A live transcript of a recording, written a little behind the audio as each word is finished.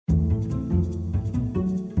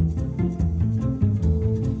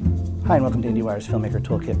Hi, and welcome to IndieWire's Filmmaker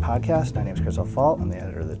Toolkit podcast. My name is Chris O'Falt. I'm the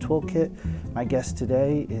editor of the Toolkit. My guest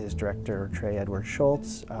today is director Trey Edward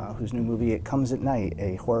Shults, whose new movie, It Comes at Night,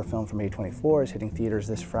 a horror film from A24, is hitting theaters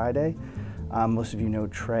this Friday. Most of you know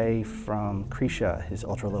Trey from Krisha, his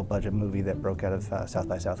ultra-low-budget movie that broke out of South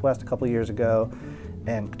by Southwest a couple years ago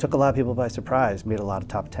and took a lot of people by surprise, made a lot of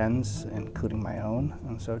top tens, including my own.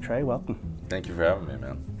 And so, Trey, welcome. Thank you for having me,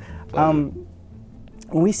 man.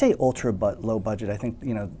 When we say low budget, I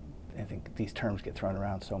think these terms get thrown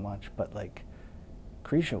around so much, but like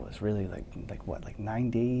Krisha was really like 9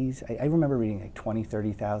 days. I remember reading like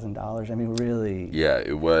 $20,000-$30,000. I mean, really. Yeah,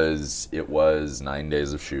 it was 9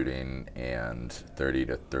 days of shooting and $30,000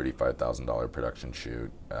 to $35,000 production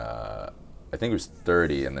shoot. I think it was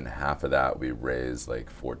 30, and then half of that we raised like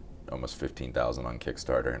almost 15,000 on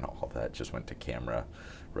Kickstarter, and all that just went to camera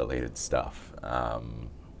related stuff. And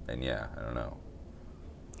yeah, I don't know.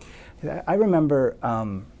 I remember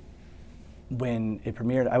when it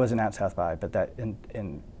premiered, I wasn't at South by, but that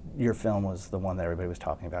in your film was the one that everybody was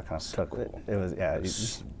talking about. Kind of so took cool. It was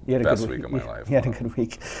you had a best good week of my life. You had a good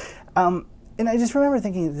week, and I just remember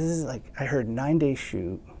thinking, this is like, I heard 9 day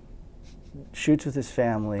shoots with his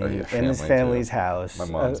family in his family's house, my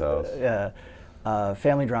mom's house.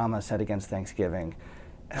 Family drama set against Thanksgiving.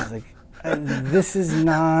 And I was like, this is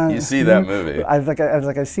not. You see that movie?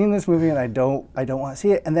 I've seen this movie and I don't want to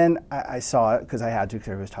see it. And then I saw it because I had to, because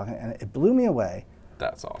everybody was talking, and it blew me away.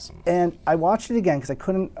 That's awesome. And I watched it again because I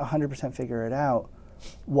couldn't 100% figure it out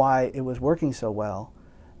why it was working so well.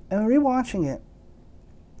 And rewatching it,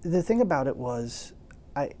 the thing about it was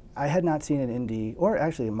I had not seen an indie or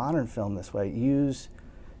actually a modern film this way use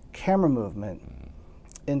camera movement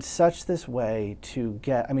in such this way to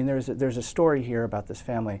get. I mean, there's a story here about this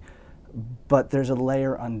family. But there's a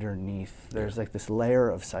layer underneath. There's like this layer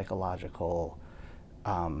of psychological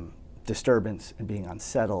disturbance and being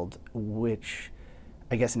unsettled, which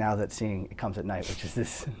I guess now that seeing It Comes at Night, which is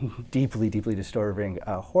this deeply, deeply disturbing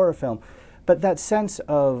horror film, but that sense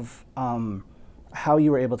of how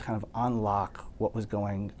you were able to kind of unlock what was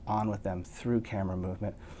going on with them through camera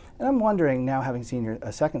movement. And I'm wondering now, having seen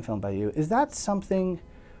a second film by you, is that something,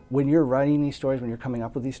 when you're writing these stories, when you're coming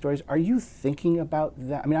up with these stories, are you thinking about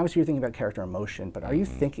that? I mean, obviously you're thinking about character emotion, but are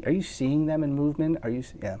you seeing them in movement?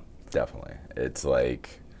 Yeah. Definitely. It's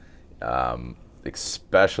like,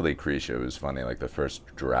 especially Krisha, it was funny, like the first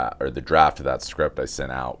draft, or the draft of that script I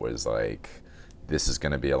sent out was like, this is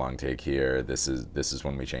gonna be a long take here. This is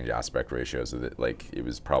when we change aspect ratios. Like, it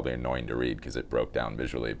was probably annoying to read because it broke down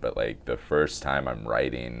visually, but like the first time I'm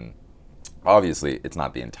writing, obviously, it's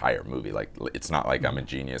not the entire movie. Like, it's not like I'm a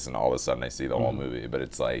genius and all of a sudden I see the whole movie, but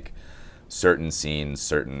it's like certain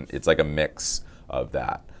scenes, it's like a mix of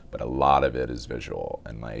that, but a lot of it is visual.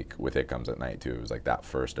 And like with It Comes at Night too, it was like that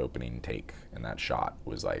first opening take and that shot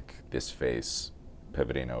was like this face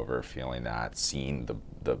pivoting over, feeling that, seeing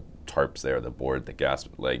the tarps there, the board, the gas,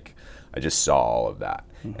 like I just saw all of that.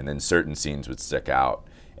 And then certain scenes would stick out.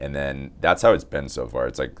 And then that's how it's been so far.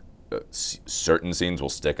 It's like, certain scenes will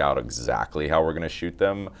stick out exactly how we're going to shoot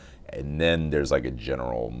them, and then there's like a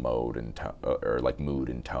general mode and or like mood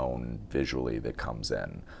and tone visually that comes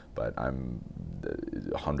in. But I'm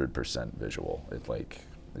 100% visual.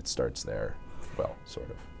 It starts there, well, sort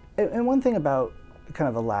of. And one thing about kind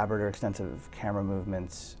of elaborate or extensive camera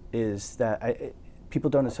movements is that people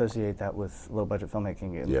don't associate that with low-budget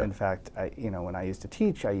filmmaking. Yeah. In fact, when I used to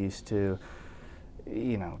teach, I used to,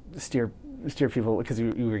 steer people, because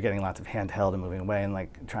you were getting lots of handheld and moving away and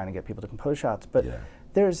like trying to get people to compose shots. But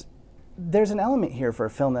yeah. There's an element here for a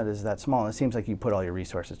film that is that small. And it seems like you put all your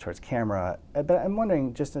resources towards camera. But I'm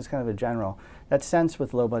wondering, just as kind of a general, that sense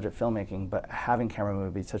with low-budget filmmaking, but having camera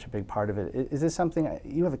movement be such a big part of it, is this something,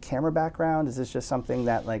 you have a camera background? Is this just something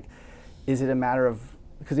that, like, is it a matter of,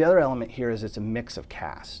 because the other element here is it's a mix of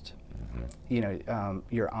cast.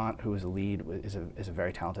 Your aunt, who is a lead, is a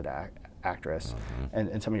very talented actress,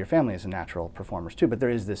 and some of your family is a natural performers too, but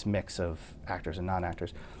there is this mix of actors and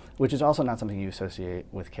non-actors, which is also not something you associate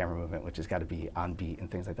with camera movement, which has got to be on beat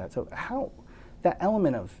and things like that. So how, that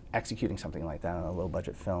element of executing something like that on a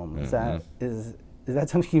low-budget film, is that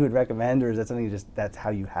something you would recommend, or is that something that's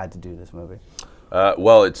how you had to do this movie?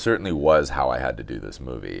 Well, it certainly was how I had to do this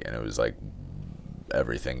movie, and it was like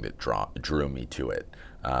everything that drew me to it.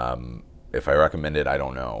 If I recommend it, I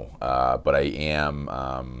don't know, but I am.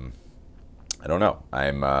 I don't know.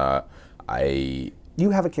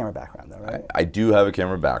 You have a camera background, though, right? I do have a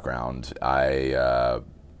camera background.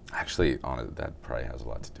 Actually, that probably has a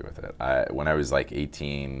lot to do with it. When I was like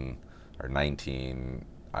 18 or 19,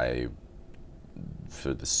 I,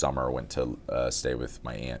 for the summer, went to stay with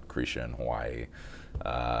my aunt Krisha in Hawaii,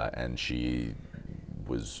 and she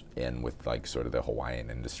was in with like sort of the Hawaiian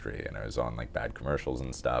industry, and I was on like bad commercials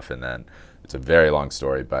and stuff. And then it's a very long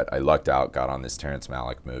story, but I lucked out, got on this Terrence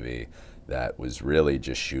Malick movie that was really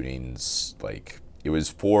just shootings. Like it was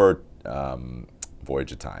for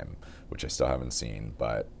Voyage of Time, which I still haven't seen,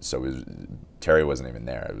 but so it was, Terry wasn't even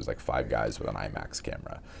there. It was like 5 guys with an IMAX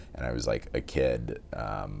camera, and I was like a kid,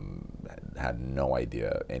 had no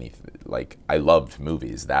idea anything. Like I loved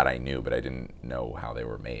movies, that I knew, but I didn't know how they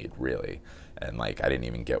were made really, and like I didn't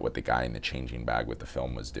even get what the guy in the changing bag with the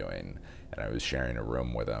film was doing, and I was sharing a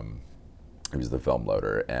room with him. He was the film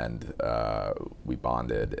loader, and we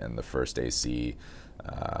bonded, and the first AC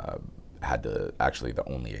had to, actually the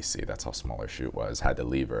only AC, that's how small our shoot was, had to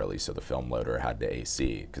leave early, so the film loader had to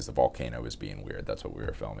AC because the volcano was being weird. That's what we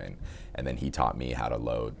were filming. And then he taught me how to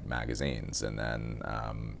load magazines, and then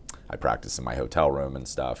I practiced in my hotel room and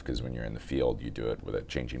stuff, because when you're in the field you do it with a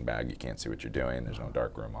changing bag, you can't see what you're doing, there's no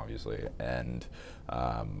dark room obviously. And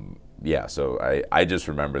yeah, so I just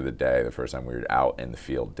remember the day, the first time we were out in the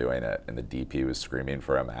field doing it, and the DP was screaming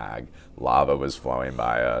for a mag, lava was flowing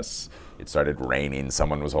by us, it started raining,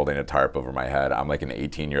 someone was holding a tarp over my head. I'm like an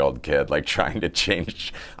 18-year-old kid, like trying to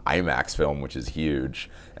change IMAX film, which is huge.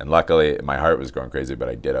 And luckily, my heart was going crazy, but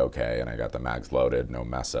I did okay, and I got the mags loaded, no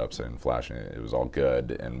mess ups, I didn't flash it. It was all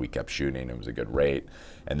good, and we kept shooting. It was a good rate.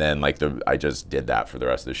 And then like I just did that for the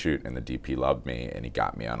rest of the shoot, and the DP loved me, and he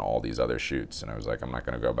got me on all these other shoots. And I was like, I'm not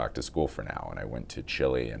going to go back to school for now. And I went to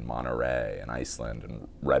Chile and Monterey and Iceland and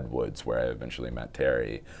Redwoods, where I eventually met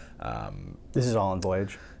Terry. This is all on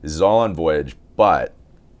Voyage? This is all on Voyage, but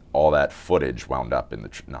all that footage wound up in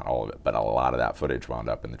the, not all of it, but a lot of that footage wound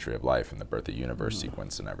up in the Tree of Life and the Birth of Universe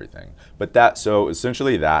sequence and everything. But that, so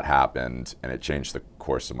essentially that happened, and it changed the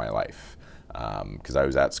course of my life. Because I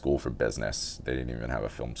was at school for business. They didn't even have a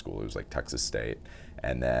film school. It was like Texas State.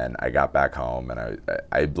 And then I got back home, and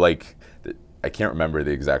I can't remember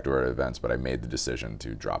the exact order of events, but I made the decision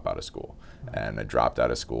to drop out of school. And I dropped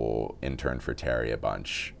out of school, interned for Terry a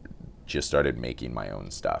bunch, just started making my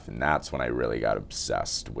own stuff. And that's when I really got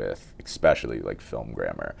obsessed with, especially like film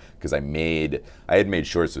grammar. Because I had made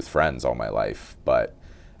shorts with friends all my life, but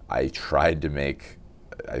I tried to make,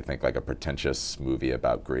 I think, like a pretentious movie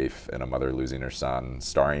about grief and a mother losing her son,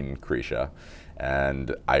 starring Krisha.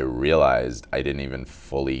 And I realized I didn't even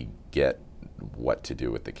fully get what to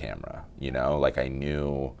do with the camera. You know, like I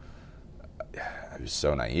knew, I was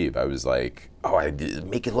so naive. I was like, oh, I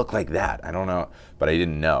make it look like that. I don't know. But I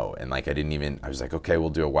didn't know. And like, I was like, okay, we'll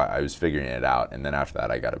do it. I was figuring it out. And then after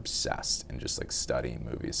that, I got obsessed and just like studying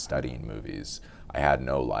movies. I had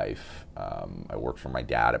no life. I worked for my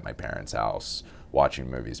dad at my parents' house,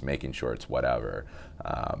 watching movies, making shorts, whatever.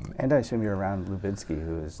 And I assume you're around Lubitsky,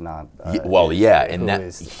 who is not.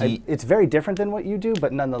 It's very different than what you do,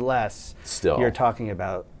 but nonetheless, still, you're talking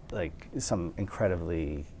about like some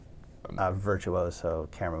incredibly virtuoso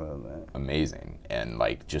camera movement. Amazing. And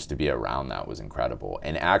like just to be around that was incredible.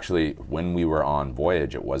 And actually, when we were on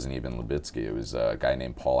Voyage, it wasn't even Lubitsky. It was a guy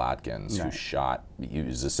named Paul Atkins who shot. He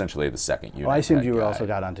was essentially the second unit. Well, I assumed you also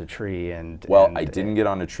got onto Tree and. Well, I didn't get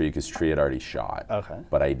onto Tree because Tree had already shot. Okay.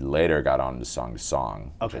 But I later got onto Song to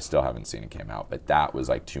Song, which I still haven't seen. It came out, but that was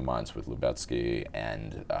like 2 months with Lubitsky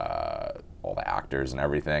and all the actors and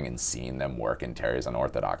everything, and seeing them work in Terry's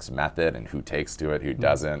unorthodox method and who takes to it, who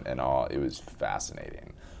doesn't, and all. It was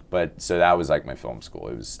fascinating. But so that was like my film school.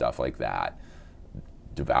 It was stuff like that,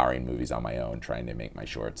 devouring movies on my own, trying to make my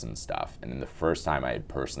shorts and stuff. And then the first time I had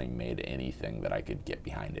personally made anything that I could get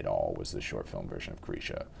behind it all was the short film version of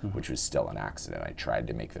Krisha, which was still an accident. I tried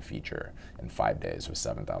to make the feature in 5 days with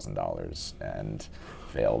 $7,000 and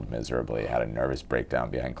failed miserably. Had a nervous breakdown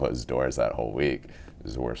behind closed doors that whole week. It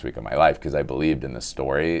was the worst week of my life because I believed in the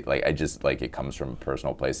story. Like I just, like it comes from a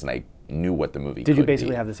personal place, and I knew what the movie could be. Did you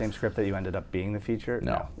basically have the same script that you ended up being the feature?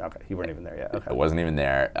 No. Okay, you weren't even there yet. Okay. It wasn't even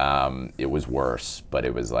there. It was worse, but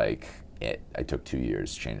it was like, I took 2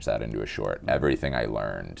 years to change that into a short. Everything I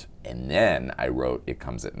learned. And then I wrote It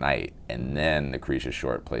Comes at Night. And then the Krisha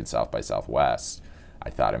short played South by Southwest. I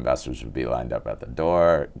thought investors would be lined up at the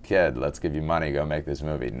door. Kid, let's give you money, go make this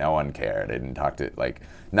movie. No one cared. I didn't talk to, like,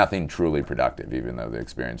 nothing truly productive, even though the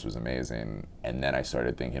experience was amazing. And then I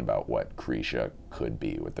started thinking about what Krisha could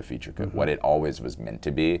be, what the feature could, what it always was meant to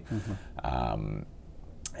be.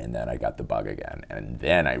 And then I got the bug again. And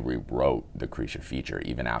then I rewrote the Krisha feature,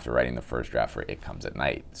 even after writing the first draft for It Comes at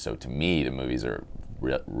Night. So to me, the movies are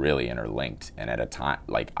really interlinked. And at a time,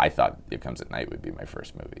 like I thought It Comes at Night would be my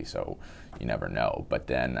first movie, so you never know. But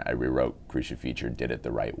then I rewrote Krisha feature, did it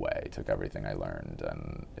the right way, took everything I learned,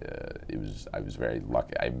 and I was very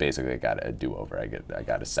lucky. I basically got a do-over. I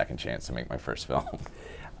got a second chance to make my first film.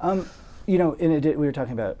 You know, we were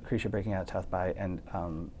talking about Krisha breaking out at South by and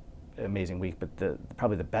amazing week, but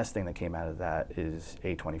probably the best thing that came out of that is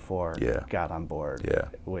A24 got on board,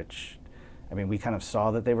 which, I mean, we kind of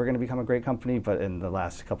saw that they were going to become a great company, but in the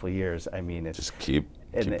last couple of years, I mean, it's just keep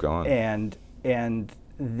going. And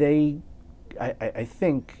they, I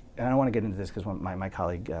think, and I don't want to get into this because my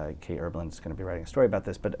colleague Kate Erblin is going to be writing a story about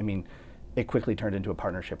this, but I mean, it quickly turned into a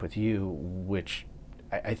partnership with you, which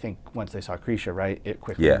I think once they saw Krisha, right, it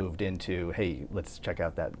quickly moved into, hey, let's check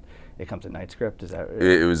out that It Comes at Night script. Is that?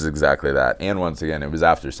 It was exactly that. And once again, it was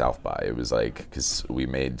after South by. It was like, because we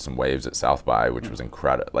made some waves at South by, which was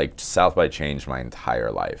incredible. Like, South by changed my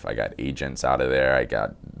entire life. I got agents out of there. I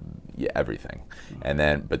got everything. And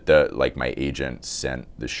then, but my agent sent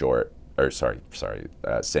sent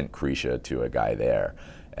Krisha to a guy there.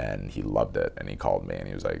 And he loved it, and he called me, and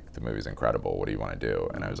he was like, the movie's incredible, what do you want to do?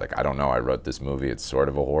 And I was like, I don't know, I wrote this movie, it's sort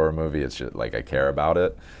of a horror movie, it's just like, I care about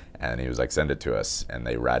it. And he was like, send it to us, and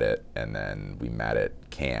they read it, and then we met at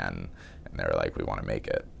Cannes, and they were like, we want to make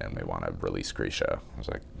it, and we want to release Krisha. I was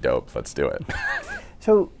like, dope, let's do it.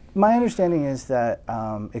 So my understanding is that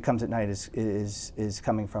It Comes at Night is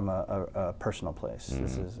coming from a personal place.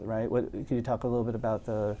 This is, right? Could you talk a little bit about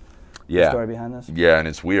the story behind this? Yeah, and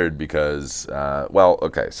it's weird because,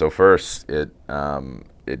 so first, I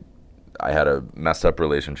had a messed up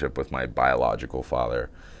relationship with my biological father.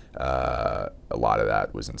 A lot of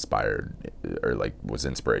that was was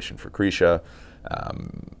inspiration for Krisha.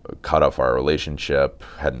 Cut off our relationship,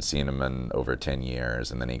 hadn't seen him in over 10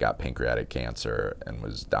 years, and then he got pancreatic cancer and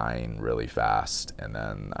was dying really fast. And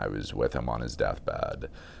then I was with him on his deathbed,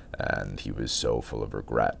 and he was so full of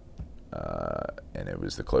regret. And it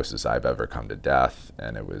was the closest I've ever come to death,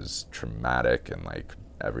 and it was traumatic, and like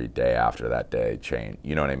every day after that day changed.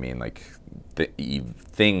 You know what I mean? Like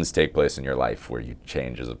things take place in your life where you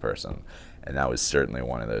change as a person, and that was certainly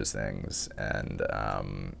one of those things. And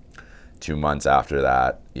 2 months after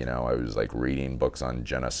that, I was like reading books on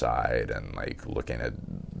genocide and like looking at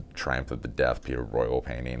Triumph of the Death, Peter Royal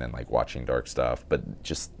painting, and like watching dark stuff, but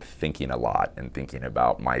just thinking a lot and thinking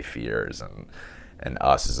about my fears and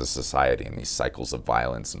us as a society and these cycles of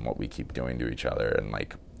violence and what we keep doing to each other, and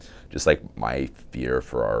like just like my fear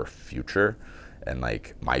for our future and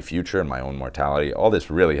like my future and my own mortality, all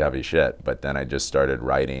this really heavy shit. But then I just started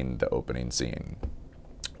writing the opening scene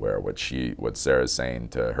where what Sarah's saying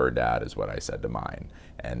to her dad is what I said to mine,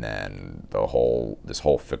 and then this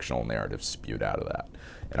whole fictional narrative spewed out of that.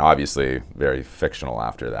 And obviously very fictional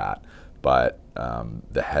after that, but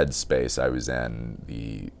the headspace I was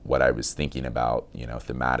in, what I was thinking about,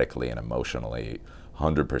 thematically and emotionally,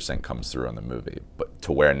 100% comes through in the movie. But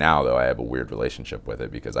to where now, though, I have a weird relationship with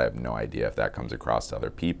it because I have no idea if that comes across to other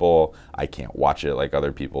people. I can't watch it like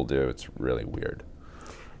other people do. It's really weird.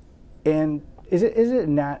 And is it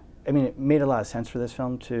not? I mean, it made a lot of sense for this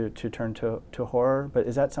film to turn to horror, but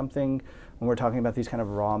is that something, when we're talking about these kind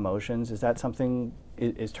of raw emotions, is that something,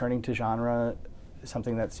 is turning to genre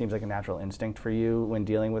something that seems like a natural instinct for you when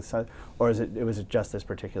dealing with such, or was it just this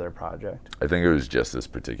particular project? I think it was just this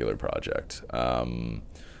particular project.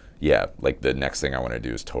 Like the next thing I want to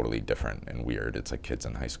do is totally different and weird. It's like kids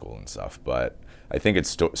in high school and stuff, but I think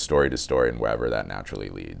it's story to story and wherever that naturally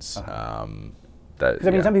leads. Because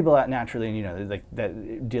I mean, some people naturally, like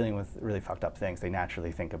that dealing with really fucked up things, they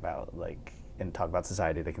naturally think about like, and talk about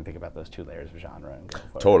society, they can think about those two layers of genre and go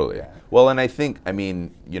forward. Totally. Yeah. Well, and I think,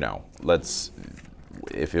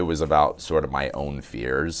 if it was about sort of my own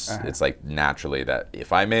fears, it's like naturally that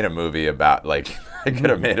if I made a movie about, like, I could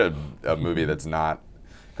have made a movie that's not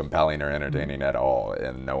compelling or entertaining at all,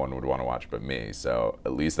 and no one would want to watch but me. So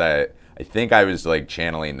at least I think I was like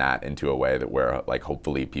channeling that into a way that where like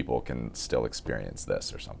hopefully people can still experience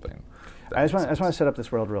this or something. I just want to set up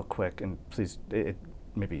this world real quick, and please,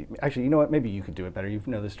 maybe actually, you know what? Maybe you could do it better. You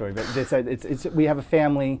know the story, but they said we have a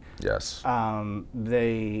family. Yes.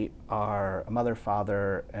 They are a mother,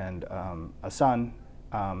 father, and a son.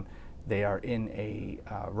 They are in a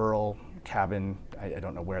rural cabin. I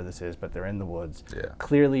don't know where this is, but they're in the woods. Yeah.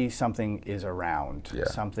 Clearly, something is around. Yeah.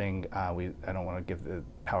 Something. I don't want to give the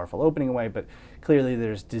powerful opening away, but clearly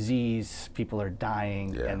there's disease. People are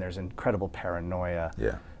dying, and there's incredible paranoia.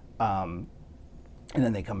 Yeah. And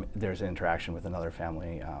then there's an interaction with another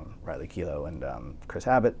family, Riley Keough and Chris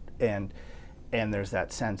Abbott, and there's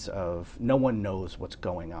that sense of no one knows what's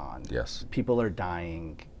going on. Yes. People are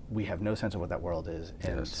dying. We have no sense of what that world is.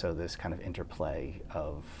 And so this kind of interplay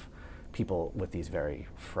of people with these very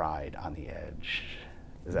fried on the edge.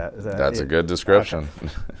 Is that That's a good description.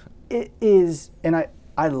 It is, and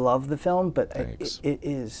I love the film, but it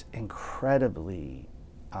is incredibly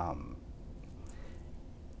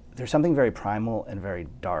there's something very primal and very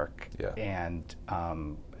dark, Yeah. and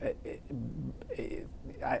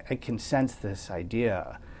I can sense this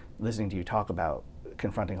idea, listening to you talk about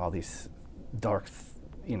confronting all these dark,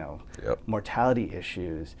 Yep. mortality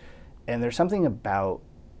issues, and there's something about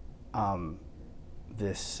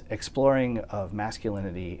this exploring of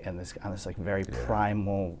masculinity and this on this like very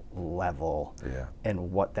primal level,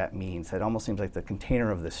 and what that means. It almost seems like the container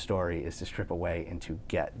of this story is to strip away and to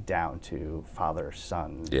get down to father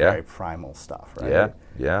son, very primal stuff, right?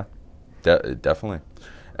 Definitely.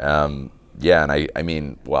 Yeah, and I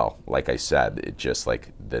mean, well, like I said, it just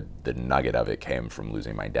like the nugget of it came from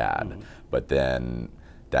losing my dad, but then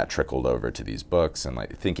that trickled over to these books and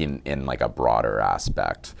like thinking in like a broader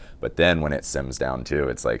aspect. But then when it sims down to,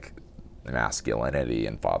 it's like masculinity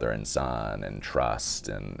and father and son and trust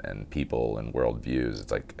and people and worldviews.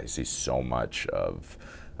 It's like I see so much of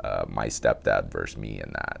my stepdad versus me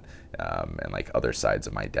in that, and like other sides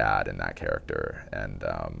of my dad in that character. And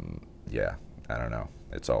I don't know.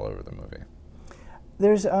 It's all over the movie.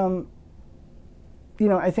 There's, I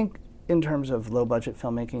think in terms of low budget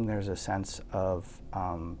filmmaking, there's a sense of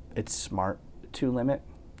it's smart to limit.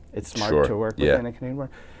 It's smart to work within a Canadian world.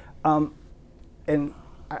 And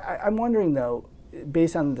I'm wondering though,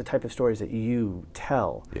 based on the type of stories that you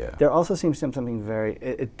tell, there also seems something very,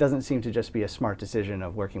 it doesn't seem to just be a smart decision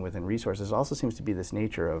of working within resources. It also seems to be this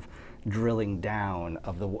nature of drilling down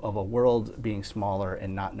of a world being smaller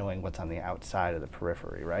and not knowing what's on the outside of the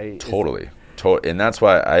periphery, right? Totally. And that's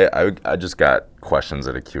why I just got questions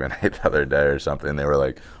at a Q&A the other day or something. They were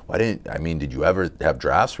like, did you ever have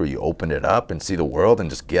drafts where you opened it up and see the world and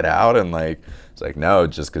just get out? And like, it's like, no,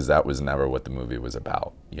 just because that was never what the movie was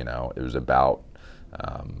about. It was about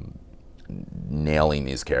nailing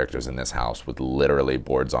these characters in this house with literally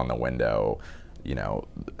boards on the window,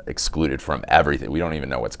 excluded from everything. We don't even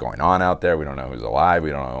know what's going on out there. We don't know who's alive.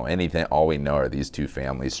 We don't know anything. All we know are these two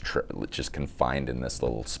families just confined in this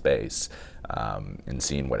little space, and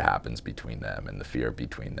seeing what happens between them and the fear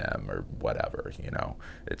between them or whatever,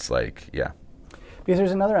 It's like, Because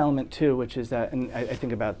there's another element too, which is that, and I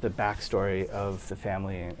think about the backstory of the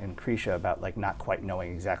family in Krisha about like not quite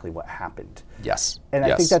knowing exactly what happened. Yes. And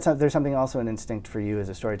I think there's something also an instinct for you as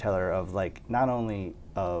a storyteller of like not only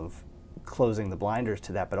of closing the blinders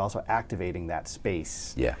to that, but also activating that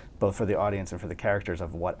space. Yeah. Both for the audience and for the characters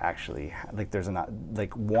of what actually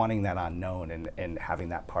like wanting that unknown and having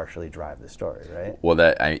that partially drive the story, right? Well,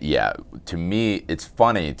 to me, it's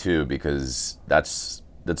funny too because that's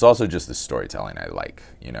also just the storytelling I like.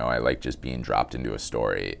 I like just being dropped into a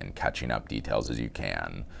story and catching up details as you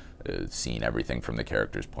can, seeing everything from the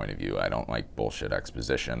character's point of view. I don't like bullshit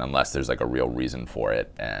exposition unless there's like a real reason for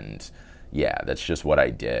it. And that's just what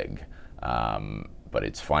I dig. But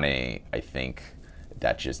it's funny, I think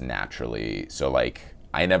that just naturally, so like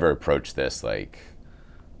I never approached this like,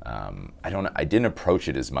 I didn't approach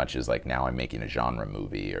it as much as like now I'm making a genre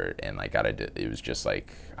movie it was just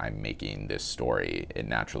like I'm making this story. It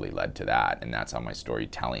naturally led to that, and that's how my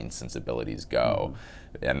storytelling sensibilities go.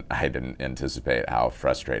 And I didn't anticipate how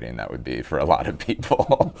frustrating that would be for a lot of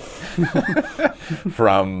people.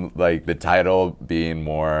 From like the title being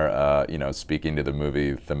more, speaking to the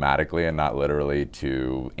movie thematically and not literally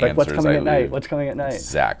to like answers what's coming I at night? leave. What's coming at night?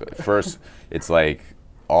 Exactly. First, it's like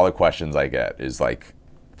all the questions I get is like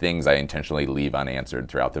things I intentionally leave unanswered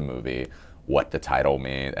throughout the movie. What the title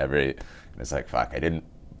means, and it's like, fuck, I didn't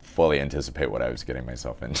fully anticipate what I was getting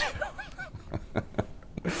myself into.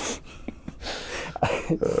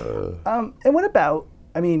 And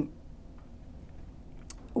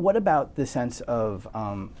what about the sense of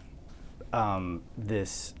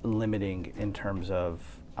this limiting in terms of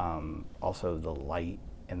also the light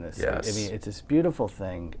in this? Yes. I mean, it's this beautiful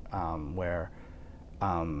thing where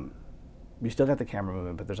you still got the camera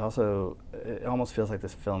movement, but there's also, it almost feels like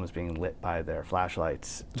this film is being lit by their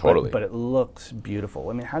flashlights. Totally. But it looks beautiful.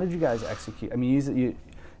 I mean, how did you guys execute? I mean, you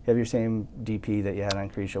have your same DP that you had on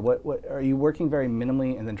Krisha. What are you working very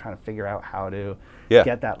minimally and then trying to figure out how to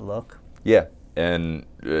get that look? Yeah, and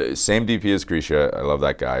same DP as Krisha. I love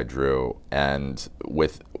that guy, Drew. And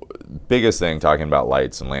with biggest thing, talking about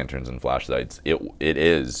lights and lanterns and flashlights, it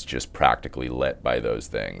is just practically lit by those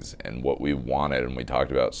things. And what we wanted and we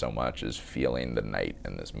talked about so much is feeling the night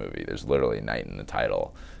in this movie. There's literally night in the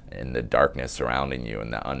title, and the darkness surrounding you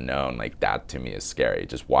and the unknown. Like that to me is scary.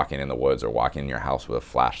 Just walking in the woods or walking in your house with a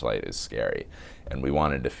flashlight is scary. And we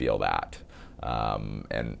wanted to feel that.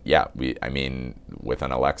 And yeah, with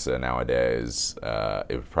an Alexa nowadays,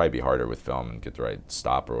 it would probably be harder with film and get the right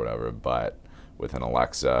stop or whatever, but with an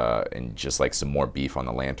Alexa and just like some more beef on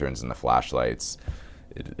the lanterns and the flashlights,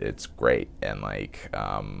 it's great. And like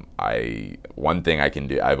one thing I can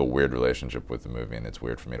do, I have a weird relationship with the movie, and it's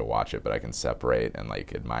weird for me to watch it, but I can separate and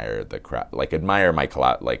like admire admire my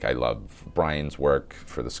like I love Brian's work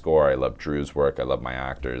for the score, I love Drew's work, I love my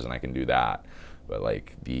actors, and I can do that. But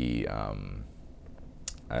like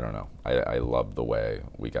I don't know, I love the way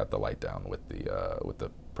we got the light down with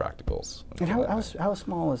the practicals. And how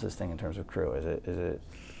small is this thing in terms of crew? Is it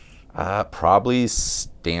probably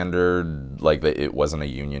standard, like it wasn't a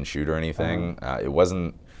union shoot or anything. It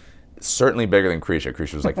wasn't, certainly bigger than Krisha.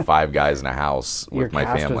 Krisha was like 5 guys in a house with my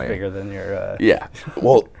family. Your cast was bigger than your... Yeah.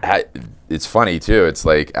 Well, it's funny too. It's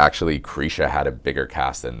like actually Krisha had a bigger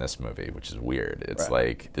cast than this movie, which is weird. It's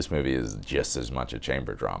like this movie is just as much a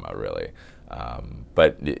chamber drama, really.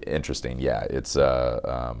 But interesting, yeah. It's,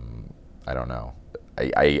 I don't know.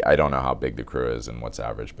 I don't know how big the crew is and what's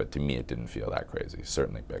average, but to me it didn't feel that crazy.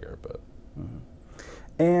 Certainly bigger, but. Mm-hmm.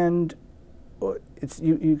 And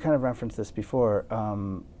you kind of referenced this before.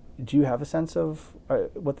 Do you have a sense of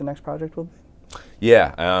what the next project will be?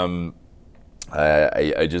 Yeah,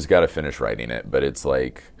 I just got to finish writing it, but it's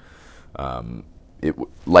like,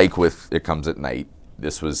 like with It Comes at Night.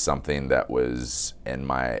 This was something that was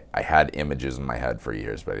I had images in my head for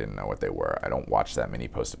years, but I didn't know what they were. I don't watch that many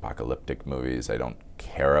post-apocalyptic movies. I don't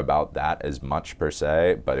care about that as much per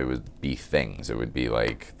se, but it would be things. It would be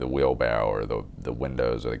like the wheelbarrow or the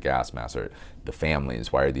windows or the gas mask or the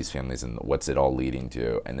families. Why are these families and what's it all leading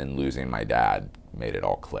to? And then losing my dad made it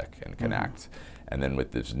all click and connect. Mm-hmm. And then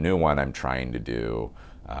with this new one I'm trying to do,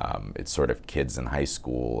 it's sort of kids in high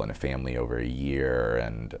school and a family over a year,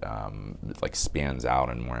 and it like spans out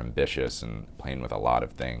and more ambitious and playing with a lot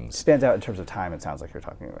of things. Spans out in terms of time, it sounds like you're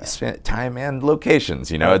talking about. Time and locations,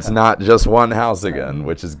 you know, okay. It's not just one house again,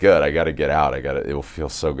 which is good. I got to get out. It will feel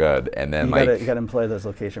so good. And then you got to employ those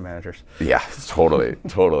location managers. Yeah, totally.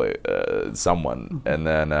 Someone. And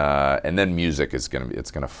then music is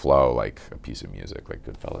it's gonna flow like a piece of music, like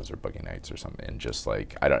Goodfellas or Boogie Nights or something. And just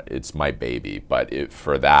like it's my baby, but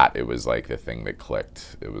for that it was like the thing that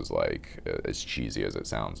clicked. It was like, as cheesy as it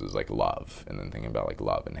sounds, it was like love, and then thinking about like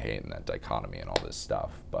love and hate and that dichotomy and all this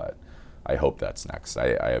stuff. But I hope that's next.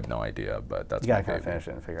 I have no idea, but that's, you gotta kind of finish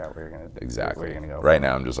it and figure out where you're gonna exactly. Where you're gonna go. Right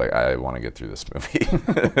now I'm just like, I want to get through this movie.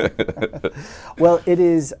 Well, it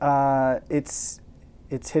is. It's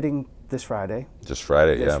hitting this Friday. Just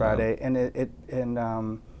Friday, this yeah. Friday,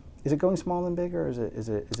 man. Is it going small and big, or is it?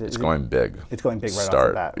 It's going big. It's going big right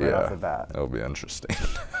off the bat. It'll be interesting.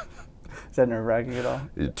 Is that nerve-wracking at all?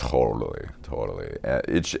 Totally.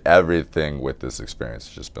 It's everything with this experience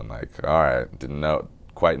has just been like, all right, didn't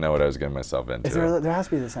quite know what I was getting myself into. There has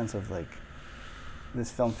to be the sense of like,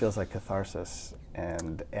 this film feels like catharsis,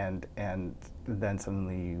 and then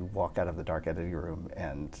suddenly you walk out of the dark editing room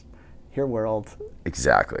and hear world.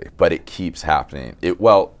 Exactly, but it keeps happening.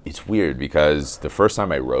 It's weird because the first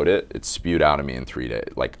time I wrote it, it spewed out of me in 3 days.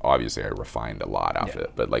 Like, obviously I refined a lot of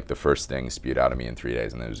it, but like the first thing spewed out of me in 3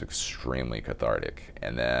 days, and it was extremely cathartic.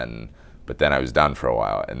 But then I was done for a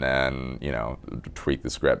while, and then, tweak the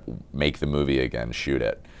script, make the movie again, shoot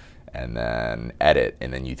it, and then edit,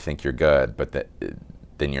 and then you think you're good, but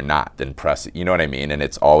then you're not, then press it, you know what I mean? And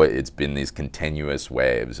it's been these continuous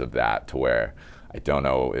waves of that, to where I don't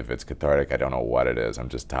know if it's cathartic. I don't know what it is. I'm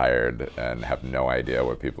just tired and have no idea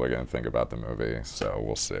what people are going to think about the movie. So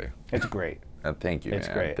we'll see. It's great. And thank you, It's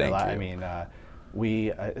man. great. Thank you. I mean,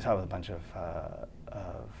 we saw with a bunch of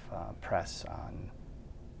press on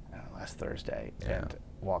last Thursday, and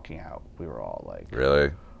walking out, we were all like,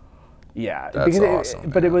 really? Yeah, that's awesome.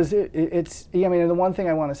 But it's. I mean, the one thing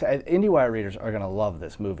I want to say, IndieWire readers are going to love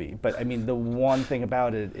this movie. But I mean, the one thing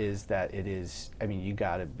about it is that it is. I mean, you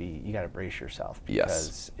got to brace yourself,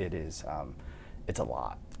 because it is. It's a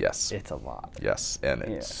lot. Yes. It's a lot. Yes, and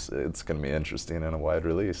it's going to be interesting in a wide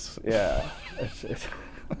release. Yeah.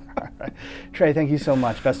 All right. Trey, thank you so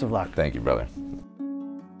much. Best of luck. Thank you, brother.